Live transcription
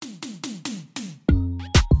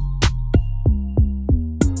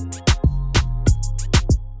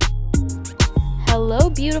Hello,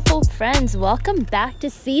 beautiful friends. Welcome back to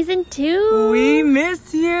season 2. We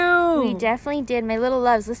miss you. We definitely did, my little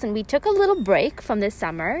loves. Listen, we took a little break from this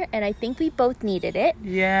summer, and I think we both needed it.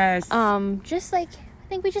 Yes. I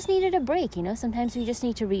think we just needed a break, you know? Sometimes we just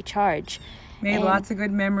need to recharge. Made lots of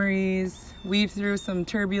good memories. Weaved through some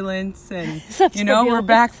turbulence, and turbulence. We're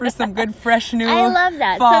back for some good, fresh new. I love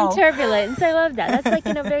that. Fall. Some turbulence. I love that. That's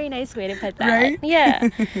a very nice way to put that. Right? Yeah.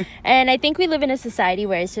 And I think we live in a society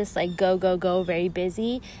where it's just like go, go, go, very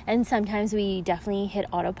busy. And sometimes we definitely hit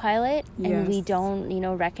autopilot and we don't,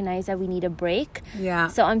 recognize that we need a break. Yeah.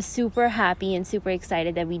 So I'm super happy and super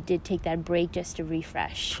excited that we did take that break just to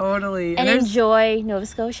refresh. Totally. And enjoy Nova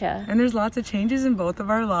Scotia. And there's lots of changes in both of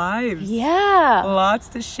our lives. Yeah. Lots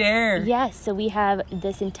to share. Yes. So we have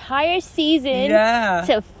this entire season to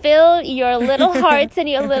Yeah. fill your little hearts and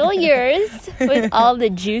your little ears with all the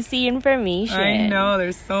juicy information. I know.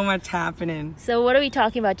 There's so much happening. So what are we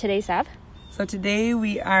talking about today, Sab? So today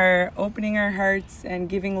we are opening our hearts and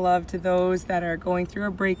giving love to those that are going through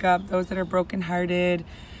a breakup, those that are brokenhearted,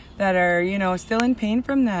 that are, still in pain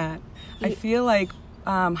from that. I feel like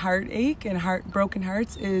heartache and broken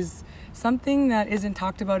hearts is something that isn't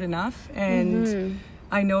talked about enough. And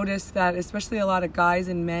I noticed that especially a lot of guys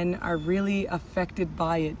and men are really affected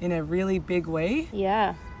by it in a really big way.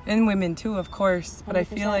 Yeah. And women too, of course. But 100%. I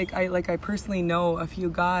feel like I personally know a few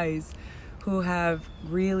guys who have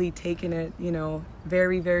really taken it,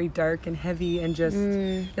 very, very dark and heavy, and just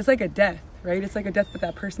it's like a death, right? It's like a death, but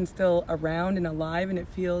that person's still around and alive, and it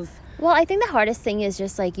feels... Well, I think the hardest thing is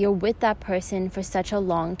just you're with that person for such a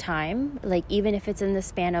long time. Even if it's in the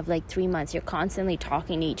span of 3 months, you're constantly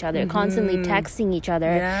talking to each other, constantly texting each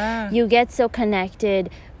other. Yeah. You get so connected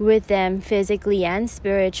with them physically and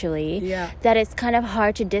spiritually that it's kind of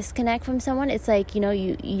hard to disconnect from someone. It's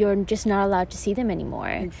you're just not allowed to see them anymore.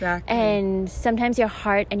 Exactly. And sometimes your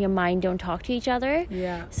heart and your mind don't talk to each other.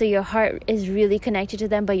 Yeah. So your heart is really connected to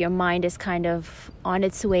them, but your mind is kind of on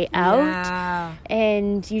its way out. Yeah.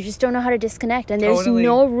 And you just don't know how to disconnect, and there's Totally.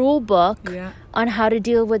 no rule book Yeah. on how to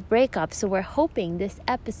deal with breakups. So we're hoping this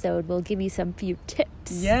episode will give you some few tips.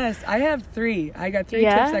 Yes, I have 3. I got 3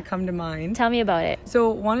 tips that come to mind. Tell me about it. So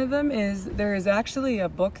one of them is there is actually a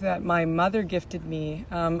book that my mother gifted me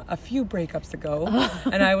a few breakups ago.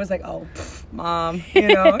 And I was like, oh, Mom,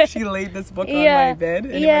 she laid this book on my bed.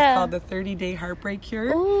 And it was called The 30-Day Heartbreak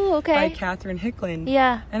Cure by Catherine Hicklin.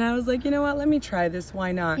 Yeah. And I was like, you know what, let me try this.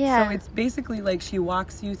 Why not? Yeah. So it's basically she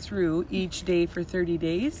walks you through each day for 30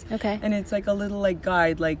 days. Okay. And it's like a little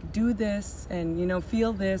guide, do this and,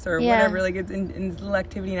 feel this or whatever. It's in little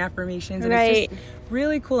activity and affirmations. And it's just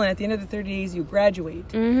really cool. And at the end of the 30 days, you graduate.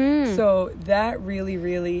 Mm-hmm. So that really,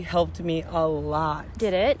 really helped me a lot.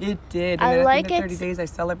 Did it? It did. And I then like at the end of 30 days, I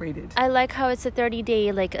celebrated. I like how it's a 30-day,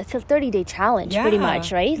 it's a 30-day challenge, Yeah. pretty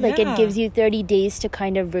much, right? It Yeah. gives you 30 days to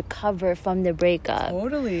kind of recover from the breakup.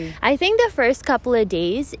 Totally. I think the first couple of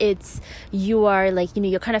days, you are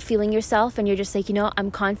you're kind of feeling yourself, and you're just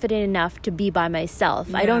I'm confident enough to be by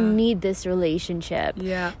myself. I don't need this relationship.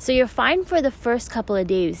 Yeah. So you're fine for the first couple of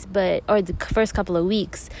days, or the first couple of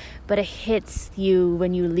weeks, but it hits you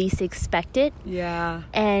when you least expect it. Yeah.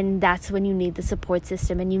 And that's when you need the support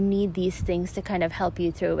system, and you need these things to kind of help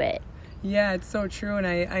you through it. Yeah, it's so true. And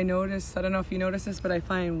I noticed, I don't know if you notice this, but I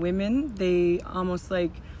find women, they almost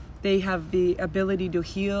they have the ability to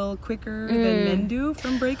heal quicker than men do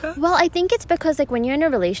from breakups. Well, I think it's because when you're in a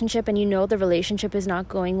relationship and the relationship is not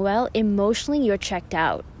going well, emotionally you're checked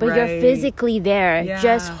out, but you're physically there, Yeah,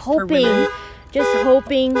 just for women.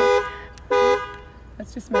 hoping.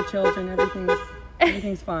 That's just my children.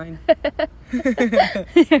 Everything's fine.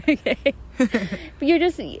 Okay. But you're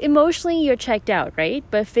just emotionally you're checked out, right?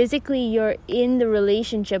 But physically you're in the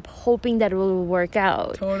relationship hoping that it will work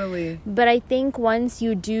out. Totally. But I think once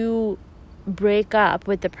you do break up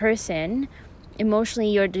with the person, emotionally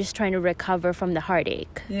you're just trying to recover from the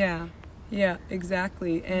heartache. Yeah,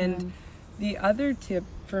 exactly. And the other tip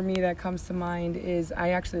for me that comes to mind is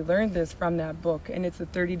I actually learned this from that book, and it's the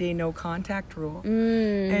 30-day no contact rule.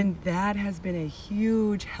 And that has been a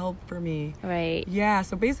huge help for me. Right. Yeah,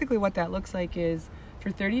 so basically what that looks like is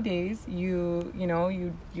for 30 days you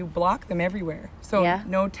block them everywhere. So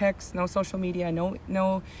no text, no social media,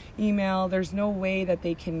 no email. There's no way that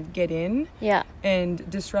they can get in and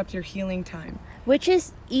disrupt your healing time. Which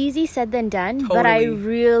is easy said than done, Totally. but I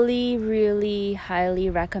really, really highly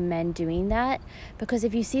recommend doing that, because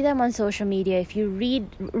if you see them on social media, if you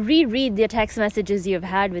reread the text messages you've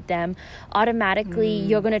had with them, automatically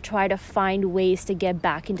you're going to try to find ways to get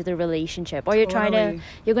back into the relationship, or you're going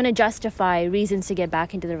to justify reasons to get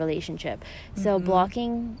back into the relationship. So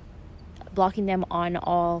blocking blocking them on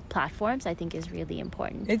all platforms, I think is really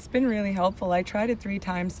important. It's been really helpful. I tried it 3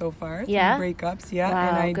 times so far. Yeah? 3 breakups, yeah. Wow,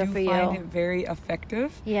 and I good do for find you. it very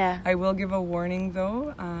effective. Yeah. I will give a warning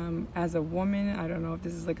though. As a woman, I don't know if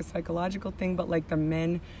this is like a psychological thing, but like the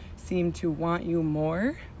men seem to want you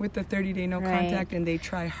more with the 30-day no Right. contact, and they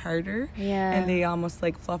try harder. Yeah. And they almost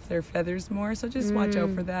like fluff their feathers more. So just watch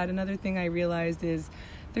out for that. Another thing I realized is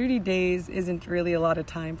 30 days isn't really a lot of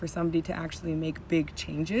time for somebody to actually make big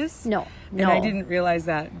changes. No. And I didn't realize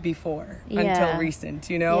that before Yeah. until recent,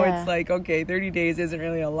 you know? Yeah. It's like, okay, 30 days isn't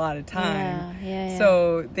really a lot of time. Yeah.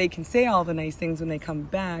 So they can say all the nice things when they come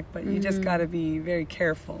back, but you Mm-hmm. just got to be very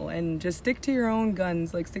careful and just stick to your own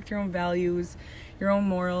guns, like stick to your own values, your own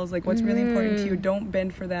morals, like what's really important to you. Don't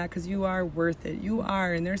bend for that, because you are worth it. You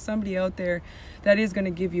are, and there's somebody out there that is going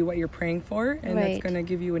to give you what you're praying for, and that's Right. going to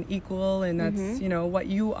give you an equal, and that's, you know, what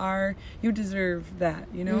you are. You deserve that,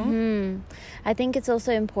 you know? I think it's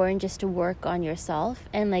also important just to work on yourself.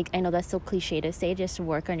 And like, I know that's so cliche to say, just to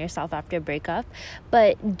work on yourself after a breakup,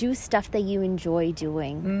 but do stuff that you enjoy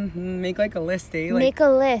doing. Make like a list, eh? Like Make a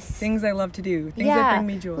list. things I love to do, things that bring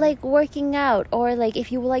me joy. Like working out, or like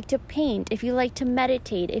if you like to paint, if you like to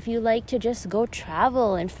meditate, if you like to just go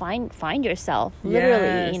travel and find yourself,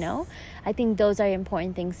 literally, you know? I think those are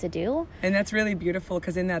important things to do. And that's really beautiful,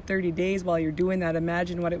 because in that 30 days, while you're doing that,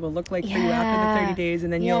 imagine what it will look like for you after the 30 days,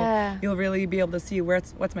 and then you'll really be able to see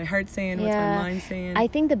what's my heart saying, what's my mind saying. I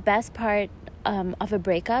think the best part of a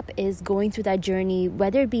breakup is going through that journey,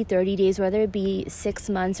 whether it be 30 days, whether it be 6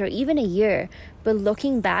 months, or even a year, but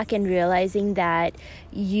looking back and realizing that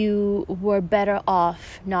you were better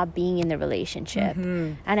off not being in the relationship.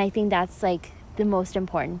 And I think that's like the most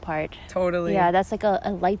important part. Totally. Yeah, that's like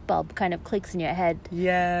a light bulb kind of clicks in your head.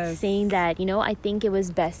 Yes. Saying that, you know, I think it was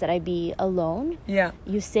best that I be alone. Yeah.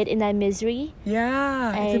 You sit in that misery.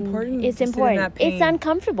 Yeah. And It's important. It's to sit in important. that pain. It's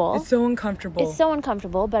uncomfortable. It's so uncomfortable. It's so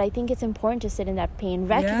uncomfortable, but I think it's important to sit in that pain,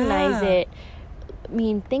 recognize it. I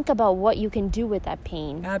mean, think about what you can do with that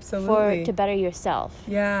pain. Absolutely. To better yourself.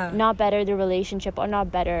 Yeah. Not better the relationship, or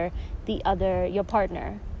not better your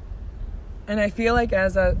partner. And I feel like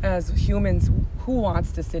as humans, who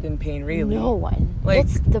wants to sit in pain, really? No one. Like,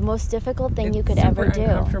 it's the most difficult thing you could super ever do.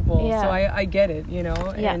 Uncomfortable. Yeah. So I get it, you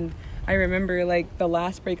know? Yeah. And I remember, like, the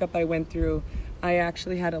last breakup I went through, I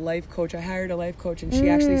actually had a life coach. I hired a life coach, and she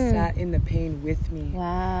actually sat in the pain with me.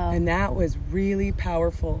 Wow. And that was really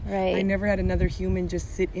powerful. Right. I never had another human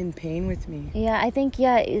just sit in pain with me. Yeah, I think,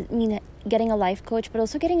 I mean, getting a life coach, but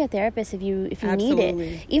also getting a therapist if you need Absolutely.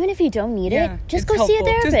 it. Even if you don't need Yeah, it, just it's go see a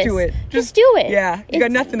helpful. therapist. Just do it. Just do it. Yeah, you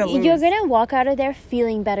got nothing to lose. You're going to walk out of there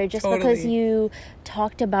feeling better just because Totally. you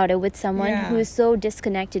talked about it with someone Yeah. who is so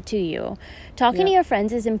disconnected to you. Talking to your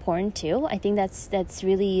friends is important too. I think that's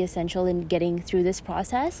really essential in getting through this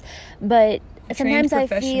process. But sometimes I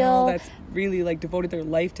feel that's really like devoted their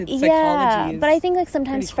life to yeah, psychology. but I think like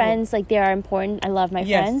sometimes pretty cool. friends, like, they are important. I love my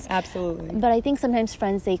Yes, friends. absolutely. But I think sometimes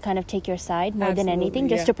friends, they kind of take your side more than anything,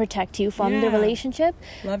 just yeah. to protect you from the Yeah. relationship.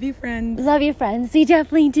 Love you, friends. Love your friends, we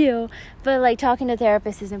definitely do. But like talking to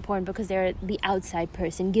therapists is important because they're the outside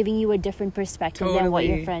person giving you a different perspective than what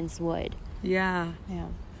your Totally. friends would. Yeah. Yeah.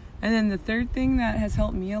 And then the third thing that has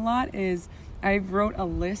helped me a lot is I've wrote a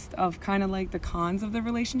list of kind of like the cons of the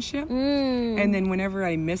relationship. And then whenever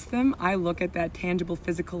I miss them, I look at that tangible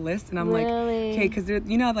physical list, and I'm like, Really? okay, because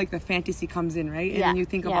you know how like the fantasy comes in, right? And Yeah, then you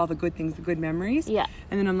think of yeah. all the good things, the good memories. Yeah.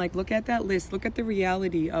 And then I'm like, look at that list, look at the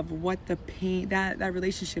reality of what the pain, that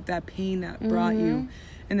relationship, that pain that brought you,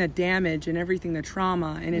 and the damage and everything, the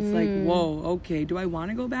trauma. And it's like, whoa, okay, do I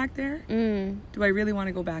want to go back there? Do I really want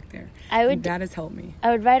to go back there? And that has helped me.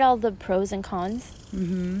 I would write all the pros and cons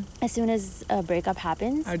as soon as a breakup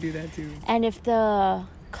happens. I do that too. And if the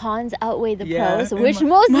cons outweigh the Yeah, pros, and which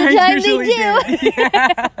most of the mine time they usually do. did.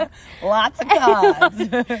 Yeah. Lots of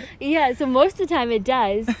cons. Yeah, so most of the time it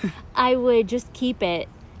does. I would just keep it,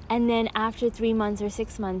 and then after 3 months or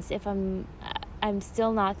 6 months, if I'm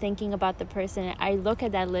still not thinking about the person, I look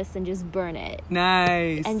at that list and just burn it.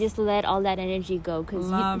 Nice. And just let all that energy go, because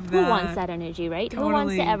Love who wants that. that energy, right? Totally. Who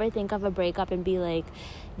wants to ever think of a breakup and be like,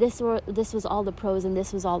 this was all the pros and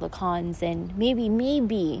this was all the cons, and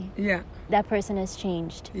maybe Yeah. that person has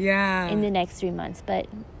changed Yeah. in the next 3 months, but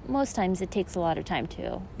most times it takes a lot of time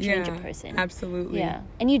to change a person. Absolutely. Yeah,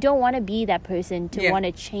 and you don't want to be that person to Yeah. want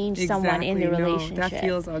to change someone in the Exactly. relationship. No, that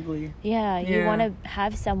feels ugly. Yeah, you Yeah. want to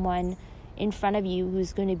have someone in front of you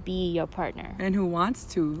who's going to be your partner. And who wants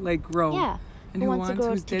to like grow. Yeah, And who who wants to grow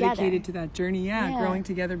who's together. dedicated to that journey. Yeah, Yeah. growing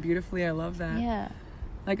together beautifully. I love that. Yeah.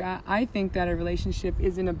 Like I think that a relationship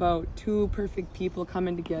isn't about two perfect people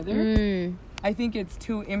coming together. I think it's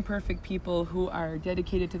two imperfect people who are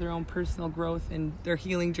dedicated to their own personal growth and their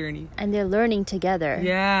healing journey. And they're learning together.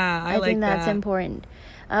 Yeah, I like think that's that. important.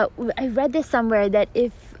 I read this somewhere that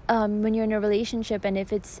if when you're in a relationship and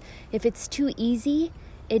if it's too easy,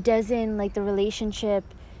 it doesn't, like, the relationship,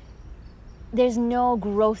 there's no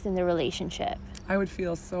growth in the relationship. I would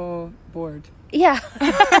feel so bored. Yeah.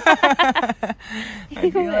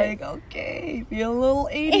 I'd be like, okay, feel a little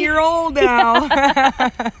 80-year-old now.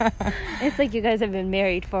 It's like you guys have been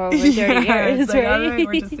married for over 30 years, it's like, right? all right,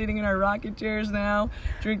 we're just sitting in our rocking chairs now,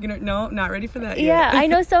 drinking it. No, not ready for that yet. Yeah, I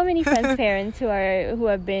know so many friends' parents who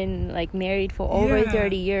have been, like, married for over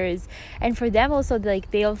 30 years, and for them also,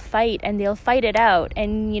 like, they'll fight it out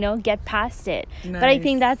and, you know, get past it. Nice. But I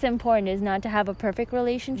think that's important, is not to have a perfect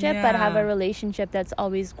relationship, but have a relationship that's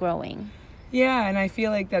always growing. Yeah, and I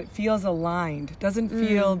feel like that feels aligned. Doesn't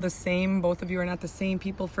feel the same. Both of you are not the same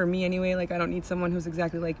people for me anyway. Like, I don't need someone who's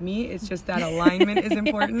exactly like me. It's just that alignment is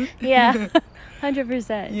important. Yeah,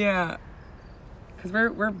 100%. Yeah. Because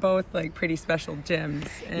we're both, like, pretty special gems.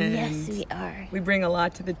 And yes, we are. we bring a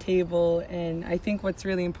lot to the table. And I think what's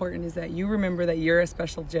really important is that you remember that you're a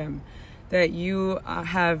special gem. That you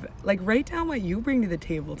have, like, write down what you bring to the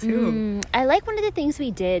table, too. I like one of the things we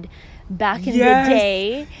did back in the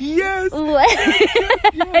day. Yes.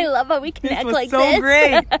 I love how we connect was like so this.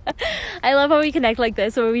 great. I love how we connect like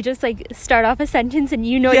this, where we just, like, start off a sentence and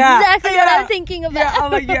you know exactly what I'm thinking about. Yeah,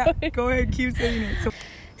 I'm like, yeah, go ahead, keep saying it.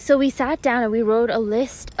 So we sat down and we wrote a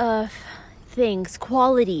list of things,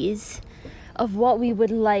 qualities of what we would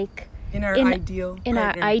like in our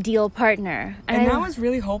ideal partner. And that was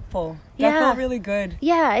really hopeful. That felt really good.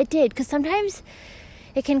 Yeah, it did, because sometimes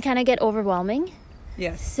it can kind of get overwhelming.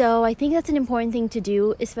 Yes. So I think that's an important thing to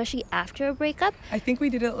do, especially after a breakup. I think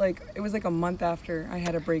we did it, like, it was like a month after I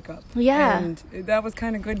had a breakup. Yeah. And that was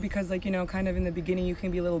kind of good because, like, you know, kind of in the beginning you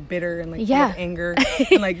can be a little bitter and, like, full of anger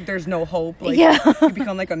and, like, there's no hope. Like, you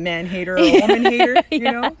become like a man hater or a woman hater,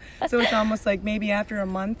 you know? So it's almost like maybe after a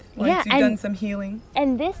month, once you've done some healing.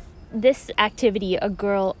 And this activity, a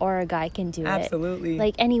girl or a guy can do it. Absolutely.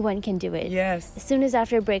 Like, anyone can do it. Yes. As soon as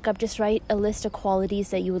after a breakup, just write a list of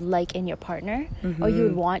qualities that you would like in your partner or you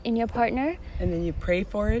would want in your partner. And then you pray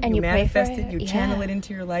for it. And you manifest it. You channel it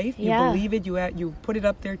into your life. You believe it. You put it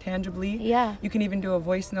up there tangibly. Yeah. You can even do a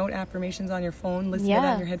voice note, affirmations on your phone. Listen to it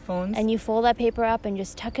on your headphones. And you fold that paper up and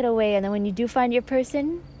just tuck it away. And then when you do find your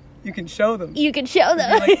person, you can show them. You can show them.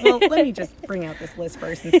 You're like, well, let me just bring out this list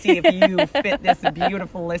first and see if you fit this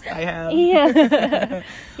beautiful list I have. Yeah.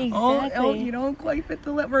 Exactly. Oh, you don't quite fit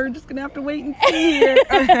the list. We're just going to have to wait and see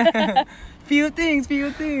here. Few things.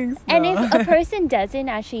 No. And if a person doesn't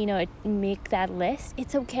actually, you know, make that list,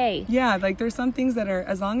 it's okay. Yeah, like, there's some things that are,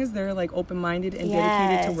 as long as they're, like, open-minded and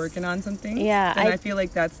dedicated to working on something, then I feel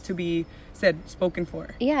like that's to be spoken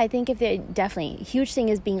for. Yeah, I think if they're definitely, huge thing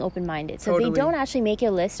is being open-minded. So if they don't actually make a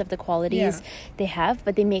list of the qualities they have,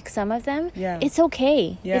 but they make some of them, it's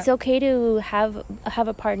okay. Yeah. It's okay to have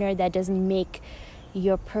a partner that doesn't make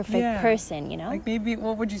your perfect person, you know? Like, maybe,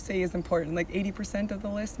 what would you say is important? Like 80% of the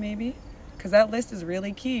list, maybe? Because that list is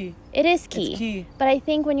really key. It is key. It's key. But I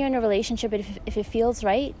think when you're in a relationship, if it feels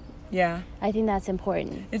right, yeah, I think that's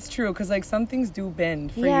important. It's true, because, like, some things do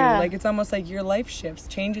bend for you. Like, it's almost like your life shifts,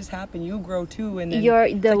 changes happen, you grow too, and then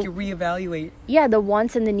it's like you reevaluate. Yeah, the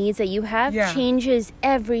wants and the needs that you have changes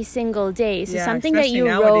every single day. So something that you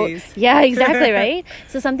nowadays. wrote, exactly, right?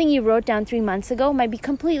 So something you wrote down 3 months ago might be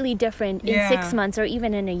completely different in 6 months or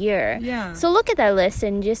even in a year. Yeah. So look at that list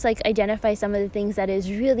and just, like, identify some of the things that is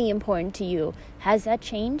really important to you. Has that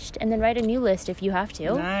changed? And then write a new list if you have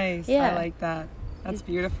to. Nice. Yeah. I like that. That's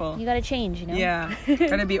beautiful. You gotta change, you know? Yeah.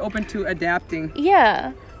 Gotta be open to adapting.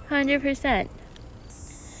 Yeah, 100%.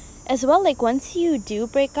 As well, like, once you do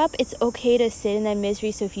break up, it's okay to sit in that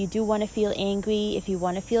misery. So if you do want to feel angry, if you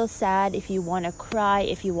want to feel sad, if you want to cry,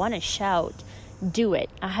 if you want to shout, do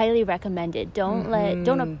it. I highly recommend it.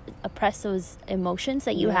 Don't oppress those emotions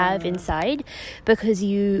that you have inside, because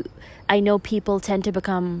I know people tend to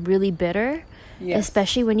become really bitter. Yes.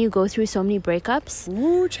 Especially when you go through so many breakups.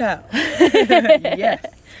 Woo, child. Yes.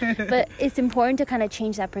 But it's important to kind of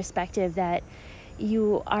change that perspective that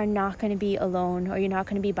you are not going to be alone, or you're not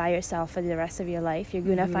going to be by yourself for the rest of your life. You're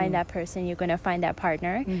going to find that person. You're going to find that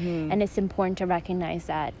partner. And it's important to recognize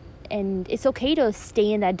that. And it's okay to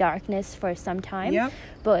stay in that darkness for some time.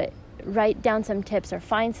 But write down some tips, or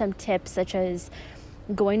find some tips, such as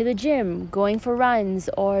going to the gym, going for runs,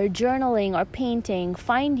 or journaling, or painting.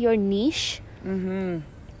 Find your niche.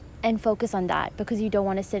 and focus on that, because you don't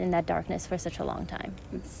want to sit in that darkness for such a long time.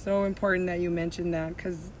 It's so important that you mentioned that,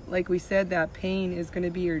 because like we said, that pain is going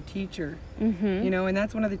to be your teacher. Mm-hmm. You know, and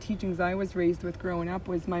that's one of the teachings I was raised with growing up,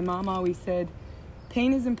 was my mom always said,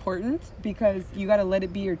 pain is important because you got to let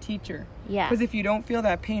it be your teacher. Yeah. Because if you don't feel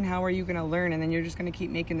that pain, how are you going to learn? And then you're just going to keep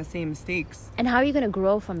making the same mistakes. And how are you going to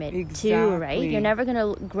grow from it too, right? Exactly. You're never going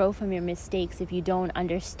to grow from your mistakes if you don't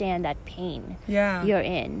understand that pain Yeah. you're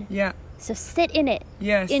in. Yeah. So sit in it.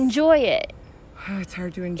 Yes. Enjoy it. It's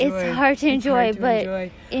hard to enjoy. It's hard to enjoy, but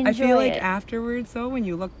enjoy I feel like it. afterwards, though, when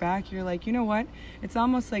you look back, you're like, you know what? It's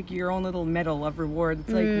almost like your own little medal of reward. It's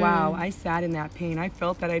like, wow, I sat in that pain. I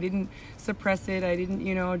felt that. I didn't suppress it. I didn't,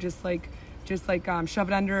 you know, just like shove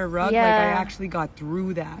it under a rug. Yeah. Like, I actually got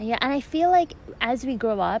through that. Yeah, and I feel like as we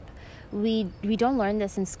grow up, we don't learn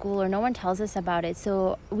this in school, or no one tells us about it.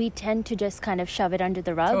 So we tend to just kind of shove it under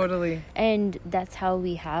the rug. Totally. And that's how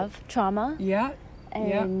we have trauma. Yeah.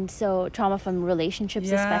 And so trauma from relationships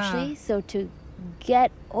Yeah. especially. So to get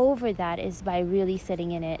over that is by really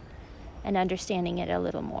sitting in it and understanding it a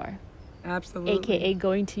little more. Absolutely. AKA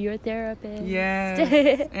going to your therapist.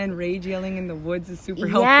 Yes. And rage yelling in the woods is super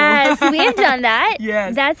helpful. Yes, we have done that.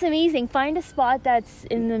 Yes. That's amazing. Find a spot that's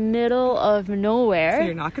in the middle of nowhere. So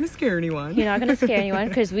you're not going to scare anyone. You're not going to scare anyone,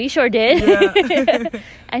 because we sure did. Yeah.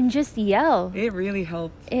 And just yell. It really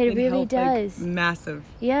helped. It really helped, like, does. massive.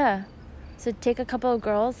 Yeah. So take a couple of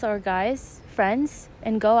girls or guys, friends,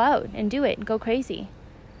 and go out and do it. Go crazy.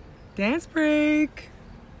 Dance break.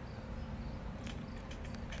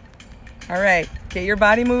 All right, get your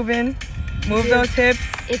body moving. Move those hips.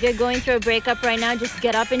 If you're going through a breakup right now, just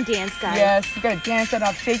get up and dance, guys. Yes, you gotta dance it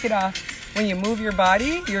off, shake it off. When you move your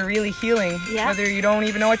body, you're really healing. Yeah. Whether you don't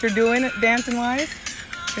even know what you're doing dancing wise,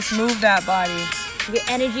 just move that body. Your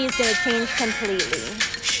energy is going to change completely.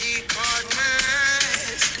 She caught my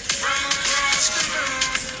eyes from across the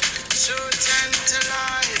room, so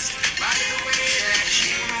tantalized by the way that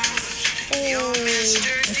she moves. Your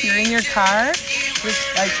Mr. If you're in your car, just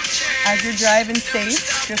like as you're driving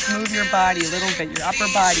safe, just move your body a little bit, your upper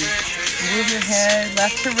body. Move your head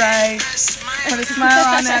left to right. Put a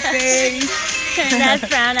smile on that face. Turn that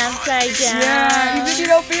frown upside down. Yeah, even if you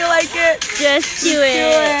don't feel like it, Just do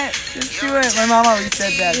it. Just do it. My mom always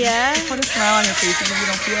said that. Yeah? Just put a smile on your face, even if you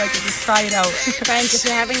don't feel like it. Just try it out. Friends, if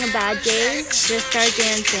you're having a bad day, just start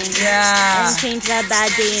dancing. Yeah. And change that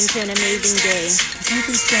bad day into an amazing day. If you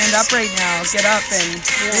can stand up right now, get up and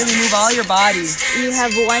really move all your body. You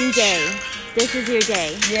have one day. This is your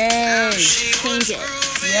day. Yay. Change it.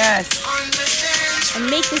 Yes. And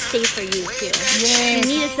make this day for you, too. Yay. You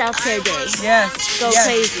need a self-care day. Yes. Go yes.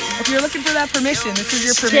 crazy. If you're looking for that permission, this is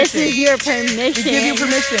your permission. This is your We permission. give you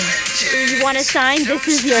permission. You want a sign? This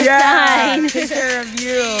is your Yeah. sign. Take care of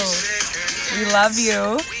you. We love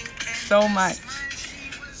you so much.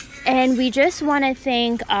 And we just want to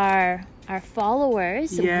thank our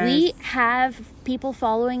followers. Yes. We have people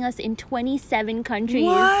following us in 27 countries.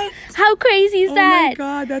 What? How crazy is Oh that? my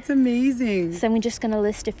God, that's amazing. So I'm just going to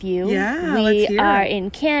list a few. Yeah, we let's hear are it.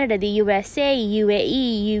 in Canada, the USA,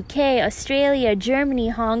 UAE, UK, Australia, Germany,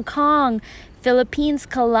 Hong Kong, Philippines,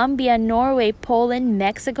 Colombia, Norway, Poland,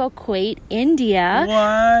 Mexico, Kuwait, India,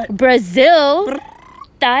 What? Brazil,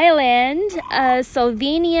 Thailand,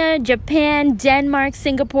 Slovenia, Japan, Denmark,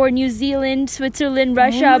 Singapore, New Zealand, Switzerland,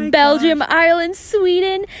 Russia, my Belgium, Ireland,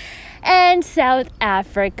 Sweden, and South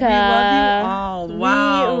Africa. We love you all.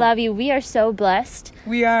 Wow. We love you. We are so blessed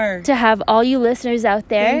We are. to have all you listeners out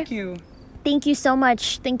there. Thank you. Thank you so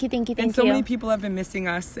much. Thank you, thank you, thank And so you. many people have been missing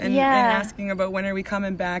us and Yeah. asking about when are we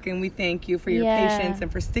coming back, and we thank you for your Yeah. patience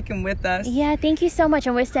and for sticking with us. Yeah, thank you so much.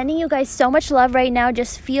 And we're sending you guys so much love right now.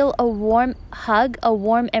 Just feel a warm hug, a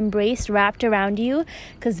warm embrace wrapped around you,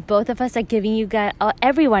 because both of us are giving you guys,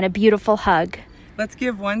 everyone, a beautiful hug. Let's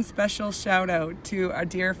give one special shout out to our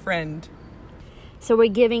dear friend. So we're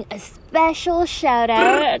giving a special shout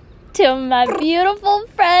out to my beautiful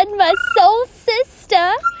friend, my soul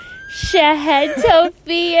sister, Shahed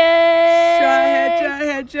Tofia.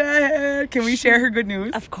 Shahed. Can we share her good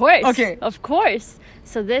news? Of course. Okay. Of course.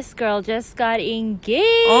 So this girl just got engaged.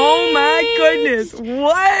 Oh my goodness.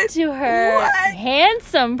 What? To her What?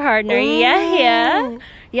 handsome partner, Ooh. Yahya.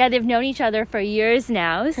 Yeah, they've known each other for years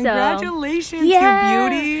now. So Congratulations, yeah, you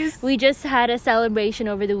beauties. we just had a celebration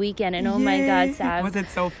over the weekend, and oh my God, Yay. Sav, Was it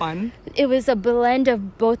so fun? it was a blend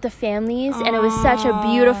of both the families, and it was such a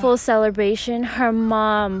beautiful celebration. Her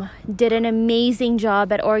mom did an amazing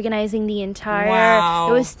job at organizing the entire. Wow.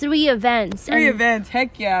 It was 3 events. Three and events.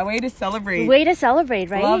 Heck yeah. Way to celebrate. Way to celebrate,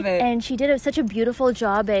 right? Love it. And she did such a beautiful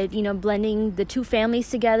job at, blending the 2 families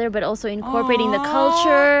together, but also incorporating the Aw.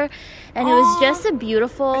 culture. And it was just a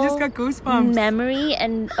beautiful I just got goosebumps. memory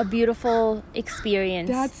and a beautiful experience.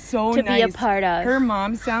 That's so to nice. be a part of. Her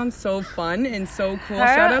mom sounds so fun and so cool. Her-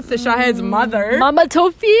 Shout out to Shahed's mother. Mama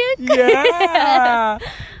Tawfiq. Yeah.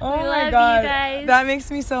 Oh We my love you God. guys. That makes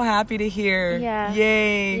me so happy to hear. Yeah.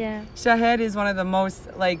 Yay. Yeah. Shahed is one of the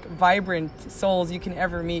most like vibrant souls you can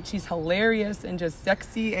ever meet. She's hilarious and just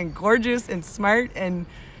sexy and gorgeous and smart and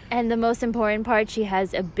And the most important part, she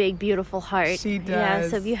has a big, beautiful heart. She Yeah,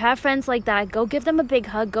 does. so if you have friends like that, go give them a big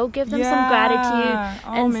hug. Go give them some Yeah. gratitude.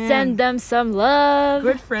 Oh, and man. send them some love.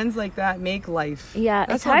 good friends like that make life. Yeah,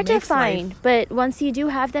 That's it's what hard to makes life. find. But once you do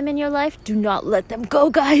have them in your life, do not let them go,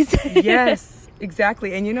 guys. Yes,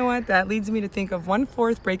 exactly. And you know what? That leads me to think of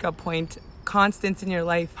 1/4 breakup point. Constants in your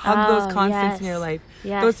life. Hug Oh, those constants in yes. your life.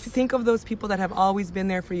 Yes. Think of those people that have always been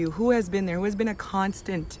there for you. Who has been there? Who has been a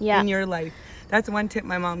constant Yeah. in your life? That's one tip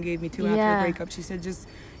my mom gave me too after Yeah. a breakup. She said, just,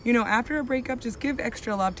 after a breakup, just give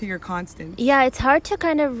extra love to your constants. Yeah, it's hard to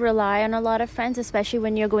kind of rely on a lot of friends, especially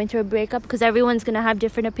when you're going through a breakup, because everyone's going to have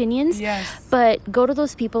different opinions. Yes. But go to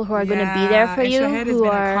those people who are going to be there for and you. Shahed has who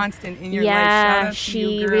been are a constant in your life. Shout Yeah, out to she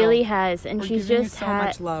you, girl. really has, and We're she's giving you just so had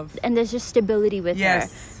much love. and there's just stability with her.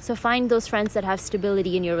 Yes. So find those friends that have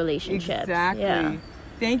stability in your relationship. Exactly. Yeah.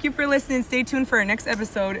 Thank you for listening. Stay tuned for our next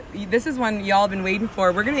episode. This is one y'all been waiting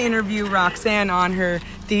for. We're going to interview Roxanne on her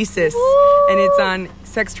thesis, and it's on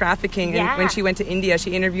sex trafficking. Yeah. And when she went to India,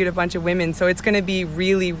 she interviewed a bunch of women. So it's going to be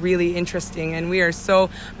really, really interesting. And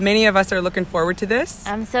many of us are looking forward to this.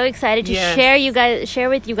 I'm so excited to Yes. share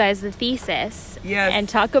with you guys the thesis. Yes. And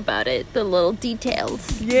talk about it, the little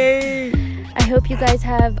details. Yay. I hope you guys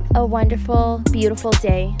have a wonderful, beautiful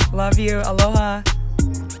day. Love you. Aloha.